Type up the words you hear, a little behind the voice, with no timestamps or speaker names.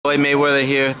Floyd Mayweather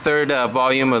here, third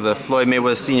volume of the Floyd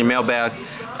Mayweather Sr. Mailbag.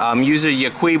 User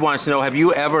Yaqui wants to know, have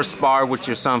you ever sparred with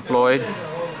your son Floyd?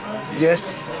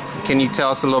 Yes. Can you tell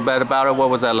us a little bit about it?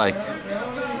 What was that like?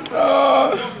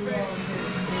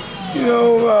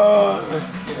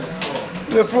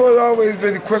 Floyd always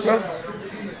been quicker.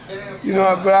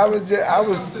 But I was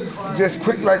just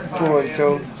quick like Floyd.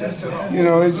 So, it's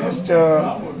just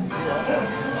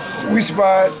we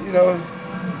sparred.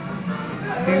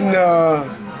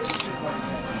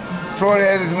 Floyd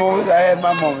had his moments, I had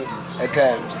my moments at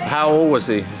times. How old was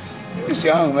he? He's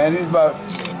young, man. He's about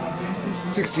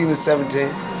 16 or 17.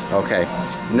 Okay.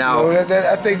 Now, I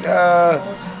think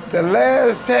the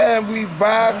last time we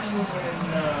boxed,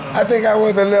 I think I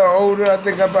was a little older. I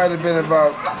think I might have been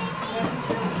about.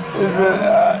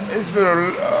 It's been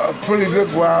a pretty good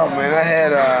while, man.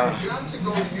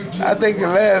 I think the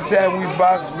last time we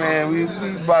boxed, man, we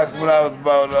boxed when I was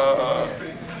about,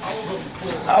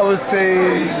 I would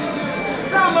say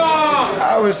 25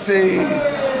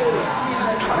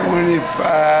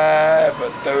 or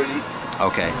 30.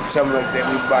 okay. Something like that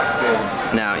we boxed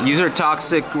in. Now, user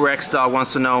Toxic Rex Dog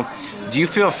wants to know, do you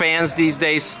feel fans these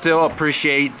days still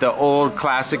appreciate the old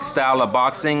classic style of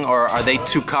boxing, or are they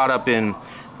too caught up in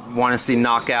want to see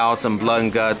knockouts and blood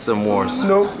and guts and wars?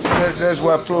 Nope, that's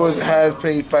why Floyd's the highest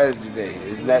paid fighter today.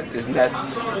 It's not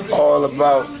all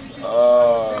about,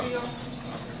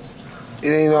 it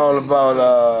ain't all about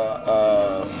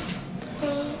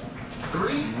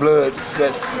blood,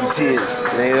 guts, and tears.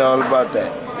 It ain't all about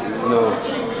that.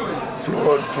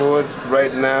 Floyd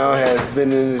right now has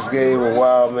been in this game a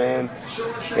while, man.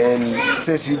 And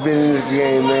since he's been in this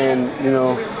game, man,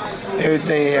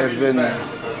 everything has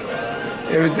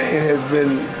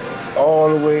been all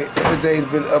the way, everything's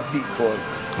been upbeat for him.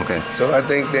 Okay. So I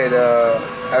think that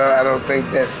I don't think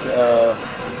that's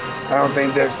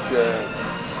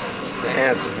the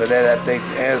answer for that. I think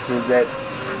the answer is that,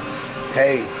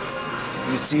 hey,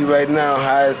 you see right now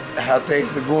how things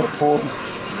are going for him.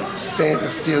 Things are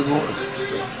still going.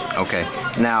 Okay.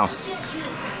 Now,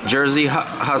 Jersey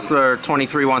Hustler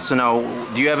 23 wants to know,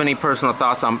 do you have any personal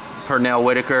thoughts on Pernell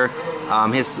Whitaker,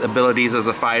 his abilities as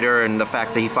a fighter, and the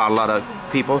fact that he fought a lot of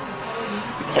people?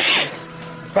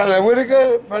 Pernell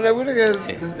Whitaker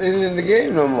isn't in the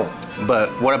game no more. But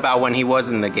what about when he was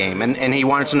in the game? And he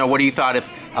wanted to know, what do you thought if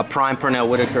a prime Pernell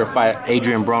Whitaker fight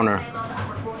Adrien Broner?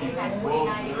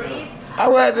 I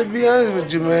would have to be honest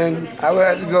with you, man. I would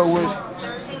have to go with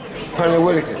Pernell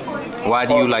Whitaker. Why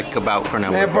do you like about Pernell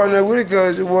Whitaker? Man, Pernell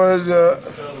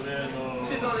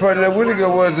Whitaker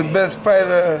was the best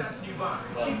fighter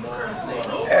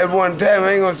at one time.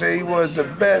 I ain't gonna say he was the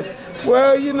best.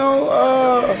 Well,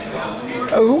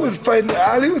 who was fighting?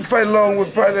 Ali was fighting along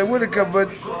with Pernell Whitaker, but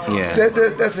yeah,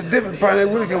 that's a different. Pernell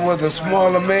Whitaker was a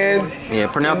smaller man. Yeah,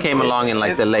 Pernell came along in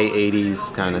like the late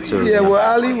 '80s, kind of too. Yeah, well,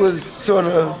 Ali was sort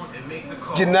of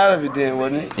getting out of it then,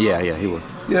 wasn't he? Yeah, he was.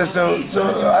 Yeah, so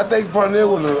I think Pernell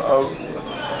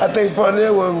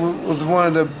was one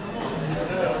of the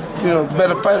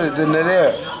better fighters than that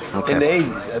era in the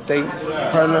 '80s. I think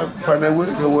Pernell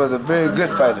Whitaker was a very good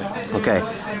fighter. Okay,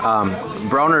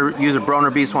 user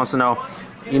Broner Beast wants to know,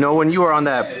 when you were on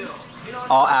that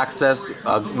All Access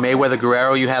Mayweather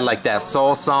Guerrero, you had like that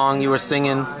soul song you were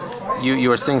singing. You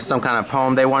were singing some kind of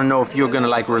poem. They want to know if you were gonna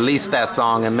like release that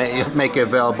song and make it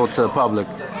available to the public.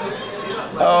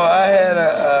 Oh, I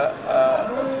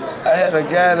had a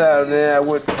guy down there. I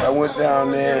went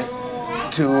down there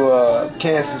to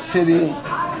Kansas City.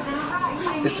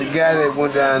 It's a guy that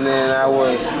went down there, and I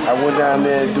went down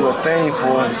there to do a thing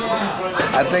for him.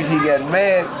 I think he got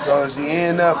mad because he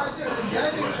ended up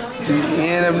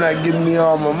not giving me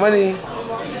all my money,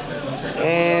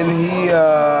 and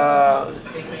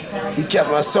he kept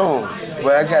my song.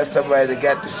 But I got somebody that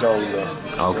got the song though.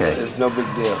 Okay. So it's no big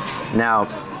deal. Now,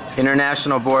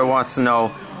 International Boy wants to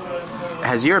know,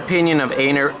 has your opinion of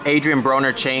Adrien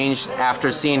Broner changed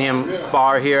after seeing him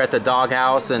spar here at the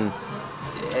doghouse, and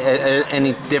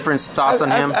any different thoughts on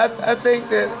him? I think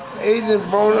that Adrien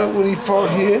Broner, when he fought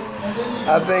here,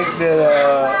 I think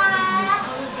that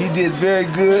he did very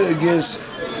good against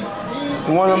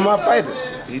one of my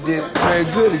fighters. He did very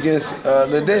good against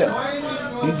Liddell.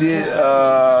 He did.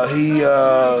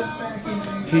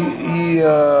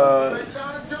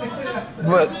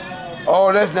 But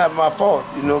all that's not my fault,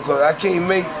 because I can't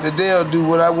make Liddell do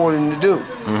what I want him to do.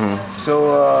 Mm-hmm.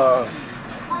 So,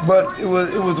 but it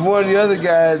was one of the other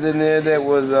guys in there that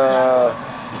was.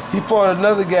 He fought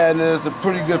another guy, and there's a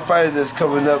pretty good fighter that's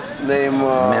coming up named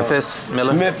Memphis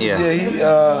Miller. Yeah.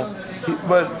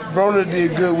 But Broner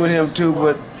did good with him too.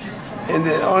 And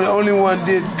the only one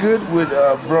did good with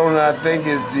Broner, I think,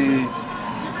 is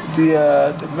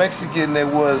the Mexican that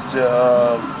was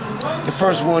the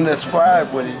first one that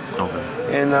sparred with him.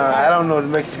 Okay. And I don't know the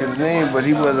Mexican's name, but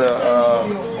he was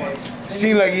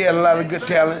seemed like he had a lot of good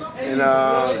talent, and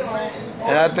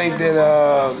I think that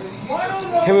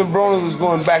him and Broner was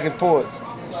going back and forth.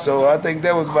 So I think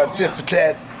that was about tit for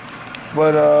tat.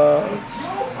 But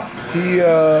he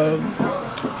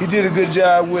did a good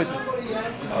job with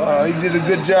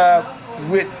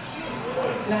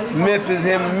Memphis.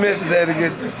 Him and Memphis had a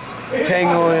good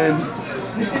tango, and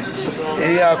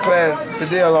he outclassed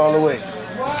Fidel all the way.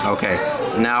 Okay.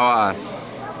 Now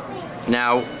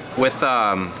with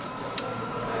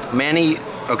Manny.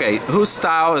 Okay, whose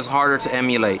style is harder to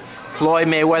emulate, Floyd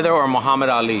Mayweather or Muhammad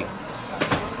Ali?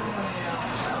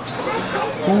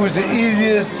 Who is the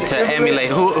easiest to emulate?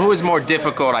 Who is more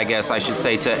difficult, I guess I should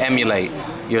say, to emulate?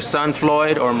 Your son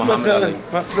Floyd or Muhammad Ali?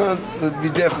 My son would be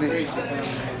definitely.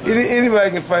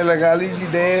 Anybody can fight like Ali. You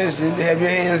dance and have your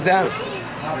hands down.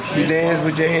 You dance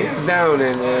with your hands down,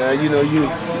 and you know you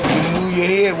move your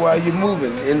head while you're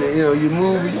moving, and you know you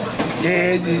move your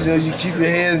head. You know you keep your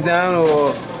hands down,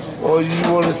 or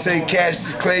you want to say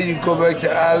Cassius Clay, you go back to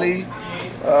Ali.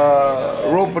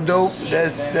 Rope-a-dope.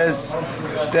 That's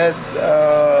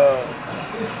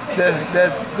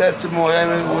the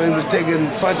Mohammed where he was taking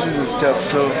punches and stuff.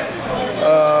 So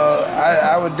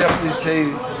I would definitely say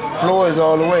Floyd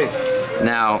all the way.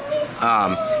 Now,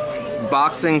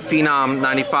 boxing phenom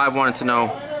 95 wanted to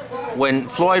know, when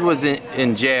Floyd was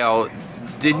in jail,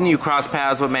 didn't you cross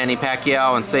paths with Manny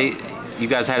Pacquiao and say you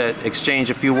guys had to exchange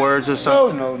a few words or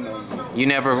something? No. You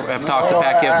never have talked to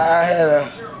Pacquiao?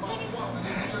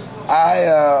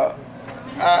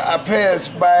 I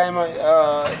passed by him.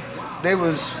 It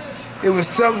was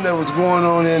something that was going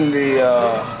on in the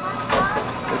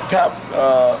top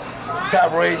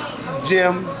rate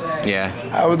gym. Yeah.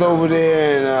 I was over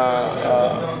there, and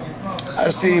I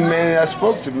seen Manny. I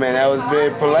spoke to Manny. I was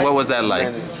very polite. What was that like?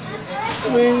 Manny. I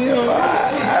mean, you know,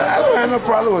 I don't have no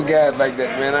problem with guys like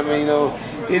that, man. I mean, you know,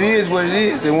 it is what it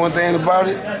is, and one thing about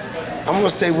it, I'm gonna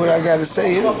say what I gotta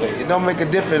say anyway. It don't make a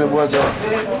difference whether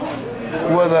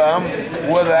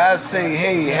I say,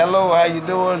 hey, hello, how you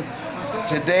doing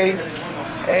today?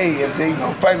 Hey, if they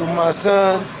gonna fight with my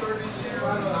son,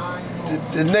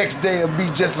 the next day it'll be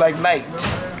just like night.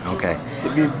 Okay.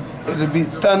 It'll be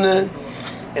thunder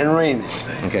and raining.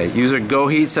 Okay. User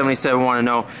GoHeat77 want to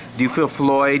know, do you feel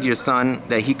Floyd, your son,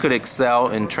 that he could excel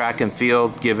in track and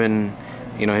field given,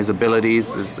 you know, his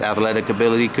abilities, his athletic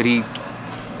ability? Could he?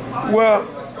 Well,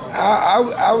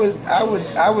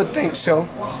 I would think so.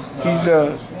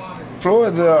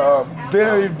 Floyd's a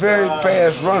very, very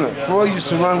fast runner. Floyd used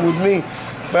to run with me,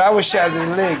 but I was shot in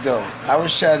the leg though. I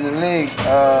was shot in the leg.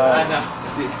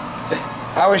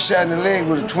 I was shot in the leg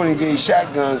with a 20 gauge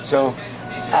shotgun, so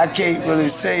I can't really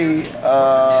say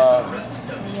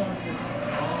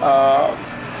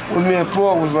when me and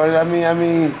Floyd was running. I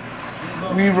mean,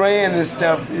 we ran and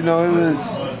stuff. You know, it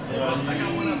was.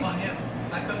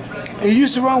 He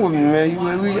used to run with me, man.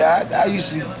 I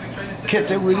used to catch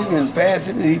up with him and pass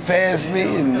him, and he passed me,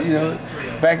 and you know,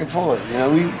 back and forth. You know,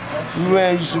 we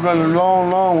used to run a long,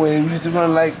 long way. We used to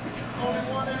run like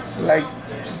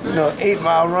you know,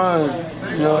 8-mile runs,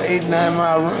 you know,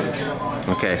 8-9-mile runs.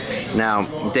 Okay. Now,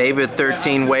 David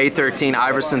 13, Wade 13,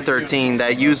 Iverson 13.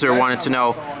 That user wanted to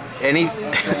know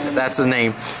that's his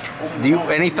name.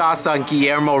 Any thoughts on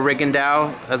Guillermo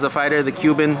Rigondeaux as a fighter, the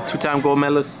Cuban, 2-time gold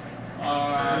medalist?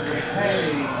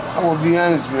 I will be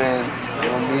honest, man.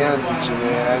 I'm be honest with you,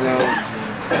 man.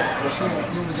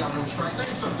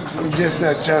 I'm just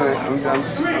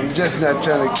not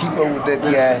trying to keep up with that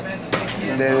guy.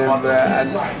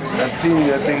 I seen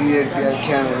him. I think he has got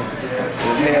kind of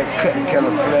his hair cut kind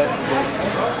of flat.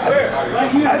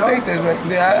 I think that's right.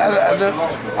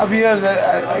 I'll be honest.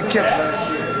 I kept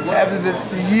after the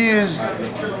years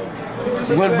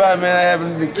went by, man. I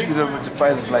haven't been keeping up with the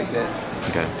fighters like that.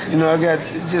 Okay. You know, I got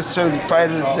just certain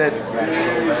fighters that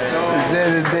is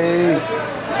there today.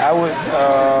 I would,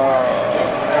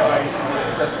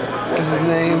 what's his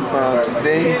name?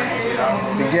 Today,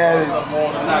 the guy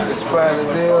that inspired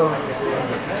Adele.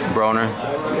 Broner.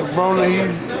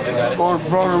 Yeah,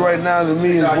 Broner right now to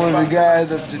me is one of the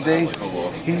guys of today.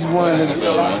 He's one of the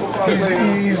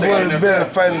better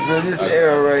fighters of this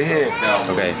era right here.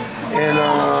 Okay. And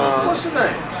I'm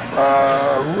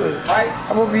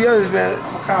gonna be honest, man.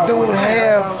 Don't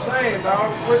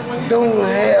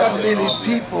have many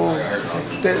people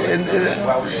that,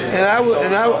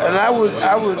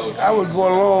 I would go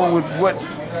along with what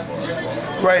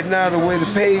right now the way the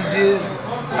page is.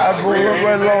 I go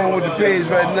right along with the page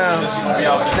right now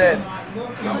that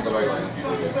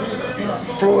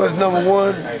Floyd's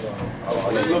 #1,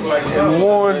 and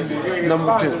won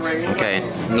number 2. Okay,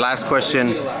 and last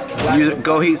question.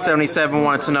 Go Heat 77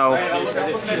 wanted to know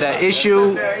that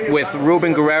issue with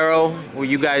Ruben Guerrero, where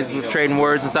you guys were trading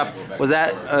words and stuff. Was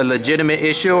that a legitimate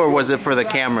issue, or was it for the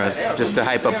cameras, just to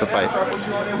hype up the fight?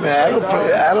 Man,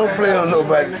 I don't play on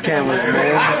nobody's cameras,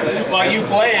 man. While you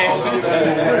playing,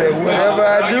 whatever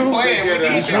I do,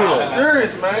 it's real.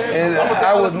 Serious, man. And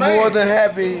I was more than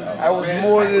happy. I was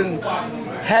more than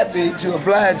happy to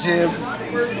oblige him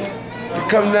to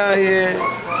come down here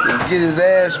and get his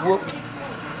ass whooped.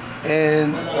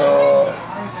 And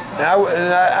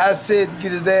I said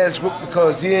get his ass whooped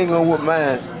because he ain't gonna whoop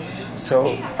mine.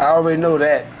 So I already know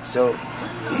that. So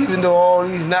even though all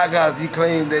these knockouts he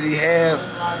claimed that he have,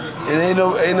 and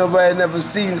ain't nobody never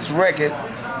seen this record.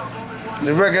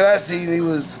 The record I seen, he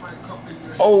was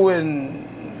 0 and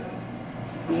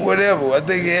whatever. I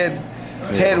think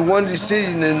he had one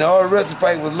decision, and all the rest of the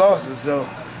fight was losses. So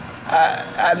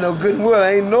I know good and well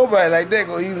ain't nobody like that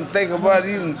gonna even think about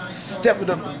even stepping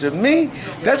up to me.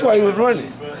 That's why he was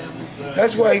running.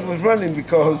 That's why he was running,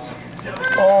 because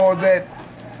all that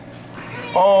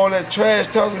trash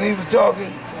talking he was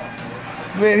talking,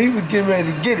 man, he was getting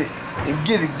ready to get it and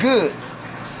get it good.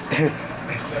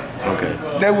 Okay.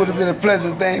 That would have been a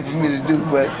pleasant thing for me to do,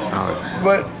 but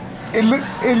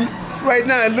right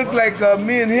now it looked like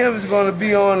me and him is gonna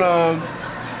be on.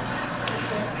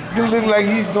 It look like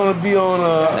he's gonna be on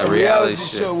a reality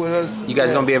show with us. You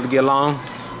guys gonna be able to get along?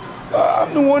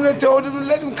 I'm the one that told him to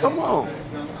let him come on.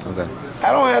 Okay.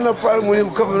 I don't have no problem with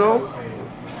him coming on.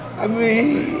 I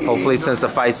mean, hopefully, since the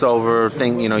fight's over,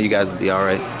 you guys will be all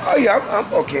right. Oh yeah,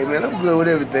 I'm okay, man. I'm good with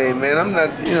everything, man. I'm not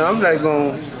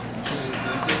gonna.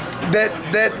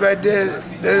 That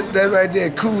right there,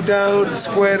 cool down,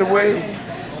 squared away,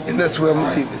 and that's where I'm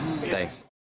leaving. Thanks.